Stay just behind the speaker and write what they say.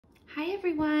Hi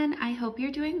everyone, I hope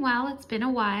you're doing well. It's been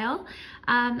a while.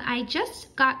 I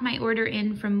just got my order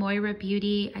in from Moira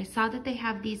Beauty. I saw that they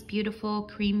have these beautiful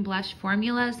cream blush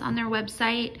formulas on their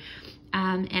website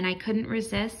and I couldn't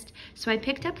resist. So I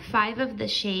picked up 5 of the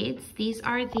shades. These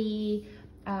are the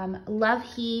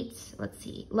Loveheat,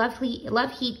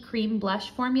 Loveheat cream blush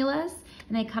formulas,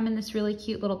 and they come in this really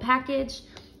cute little package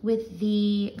with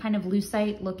the kind of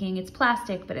lucite looking, it's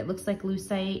plastic, but it looks like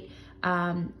lucite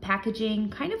packaging,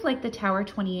 kind of like the Tower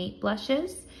 28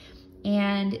 blushes.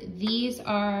 And these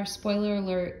are, spoiler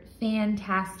alert,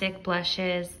 fantastic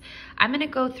blushes. I'm gonna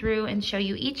go through and show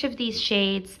you each of these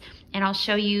shades, and I'll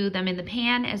show you them in the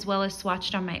pan as well as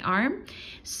swatched on my arm.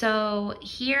 So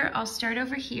here, I'll start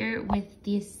over here with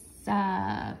this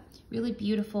really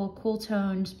beautiful cool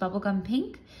toned bubblegum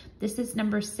pink. This is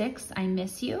number 6, I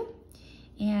Miss You.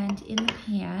 And in the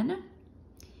pan,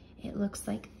 it looks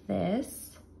like this.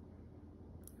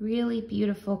 Really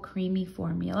beautiful creamy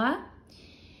formula.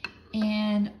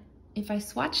 And if I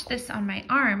swatch this on my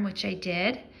arm, which I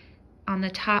did, on the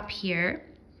top here,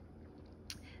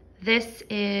 this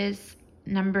is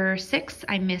number 6,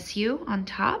 I Miss You, on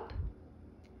top.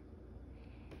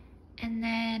 And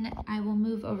then I will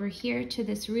move over here to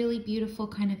this really beautiful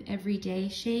kind of everyday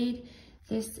shade.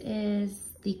 This is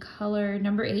the color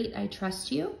number 8, I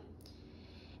Trust You.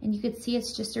 And you can see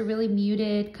it's just a really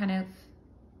muted kind of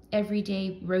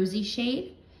everyday rosy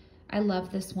shade. I love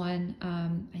this one.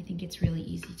 I think it's really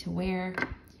easy to wear.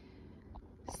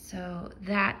 So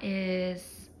that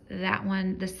is that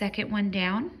one, the second one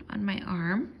down on my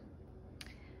arm.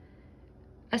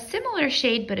 A similar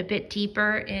shade, but a bit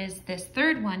deeper, is this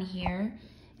third one here.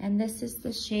 And this is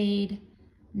the shade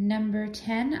number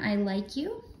 10, I Like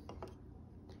You.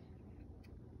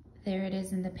 There it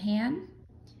is in the pan.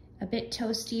 A bit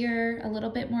toastier, a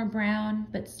little bit more brown,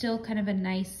 but still kind of a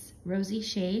nice rosy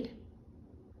shade.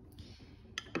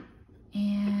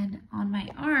 And on my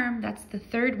arm, that's the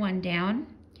third one down.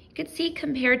 You can see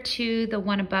compared to the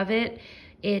one above it,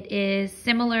 it is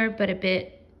similar, but a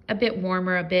bit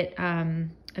warmer, a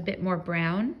bit more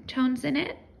brown tones in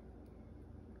it.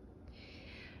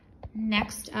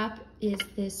 Next up is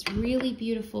this really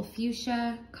beautiful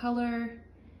fuchsia color,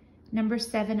 number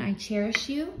 7, I Cherish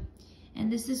You. And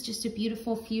this is just a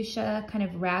beautiful fuchsia kind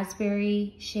of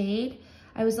raspberry shade.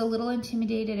 I was a little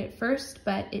intimidated at first,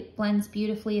 but it blends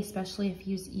beautifully, especially if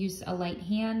you use a light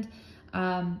hand.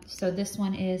 So this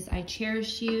one is I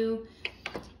Cherish You.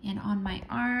 And on my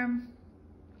arm,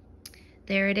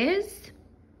 there it is.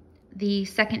 The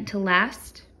second to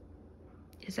last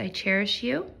is I Cherish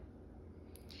You.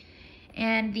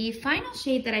 And the final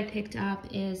shade that I picked up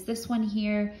is this one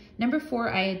here, number 4,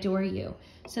 I Adore You.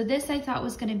 So this I thought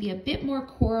was gonna be a bit more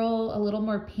coral, a little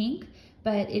more pink,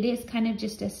 but it is kind of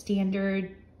just a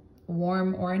standard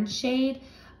warm orange shade.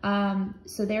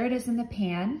 So there it is in the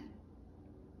pan.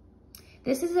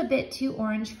 This is a bit too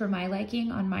orange for my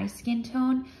liking on my skin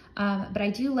tone, but I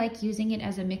do like using it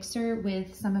as a mixer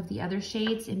with some of the other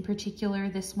shades. In particular,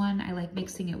 this one, I like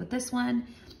mixing it with this one.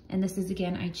 And this is,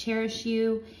 again, I Cherish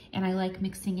You, and I like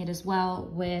mixing it as well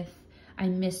with I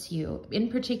Miss You. In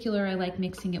particular, I like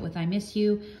mixing it with I Miss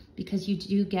You because you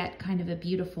do get kind of a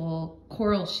beautiful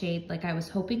coral shade like I was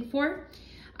hoping for.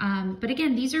 But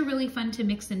again, these are really fun to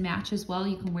mix and match as well.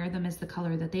 You can wear them as the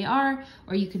color that they are,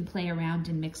 or you can play around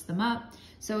and mix them up.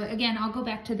 So again, I'll go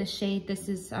back to the shade. This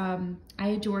is I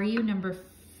Adore You, number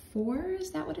 4,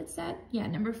 is that what it said? Yeah,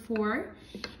 number 4.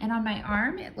 And on my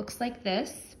arm, it looks like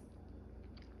this.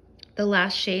 The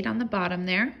last shade on the bottom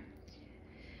there.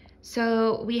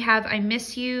 So we have I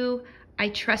Miss You, I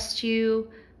Trust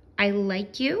You, I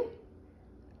Like You,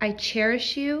 I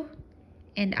Cherish You,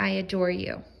 and I Adore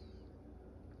You.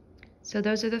 So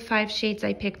those are the 5 shades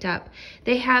I picked up.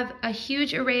 They have a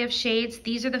huge array of shades.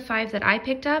 These are the 5 that I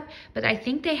picked up, but I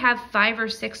think they have 5 or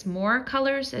 6 more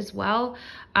colors as well.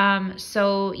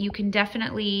 So you can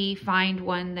definitely find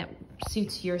one that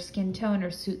suits your skin tone or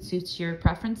suits your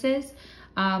preferences.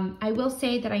 I will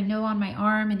say that I know on my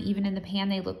arm and even in the pan,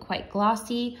 they look quite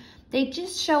glossy. They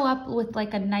just show up with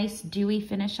like a nice dewy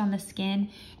finish on the skin,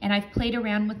 and I've played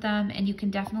around with them, and you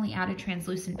can definitely add a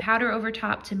translucent powder over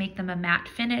top to make them a matte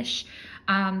finish.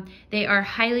 They are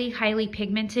highly, highly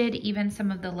pigmented, even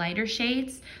some of the lighter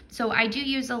shades. So I do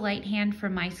use a light hand for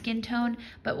my skin tone,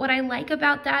 but what I like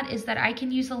about that is that I can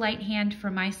use a light hand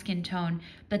for my skin tone,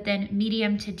 but then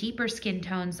medium to deeper skin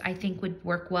tones I think would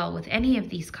work well with any of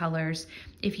these colors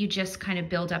if you just kind of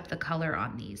build up the color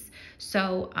on these.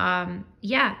 So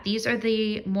yeah, these are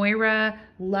the Moira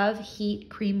Loveheat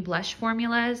Cream Blush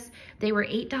formulas. They were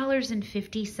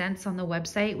 $8.50 on the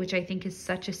website, which I think is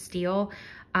such a steal.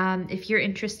 If you're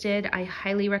interested, I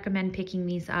highly recommend picking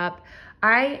these up.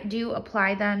 I do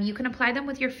apply them. You can apply them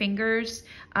with your fingers,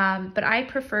 but I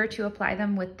prefer to apply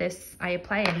them with this. I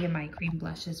apply any of my cream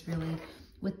blushes really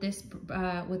with this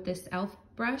e.l.f.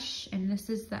 brush, and this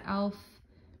is the e.l.f.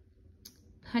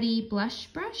 Putty Blush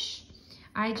Brush.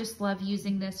 I just love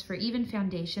using this for even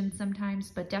foundation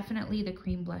sometimes, but definitely the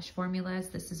cream blush formulas.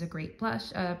 This is a great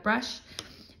brush,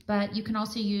 but you can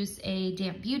also use a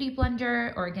damp beauty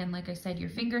blender, or again, like I said, your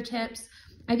fingertips.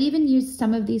 I've even used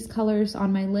some of these colors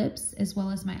on my lips as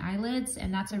well as my eyelids,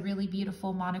 and that's a really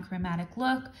beautiful monochromatic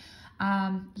look.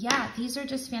 Yeah, these are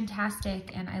just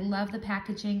fantastic, and I love the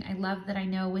packaging. I love that I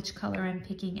know which color I'm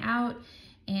picking out,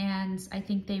 and I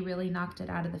think they really knocked it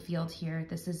out of the field here.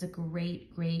 This is a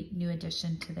great, great new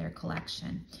addition to their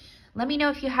collection. Let me know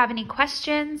if you have any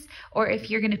questions, or if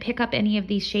you're gonna pick up any of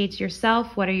these shades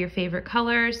yourself. What are your favorite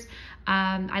colors?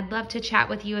 I'd love to chat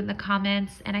with you in the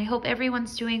comments, and I hope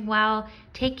everyone's doing well.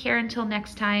 Take care until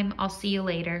next time. I'll see you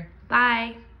later.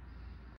 Bye.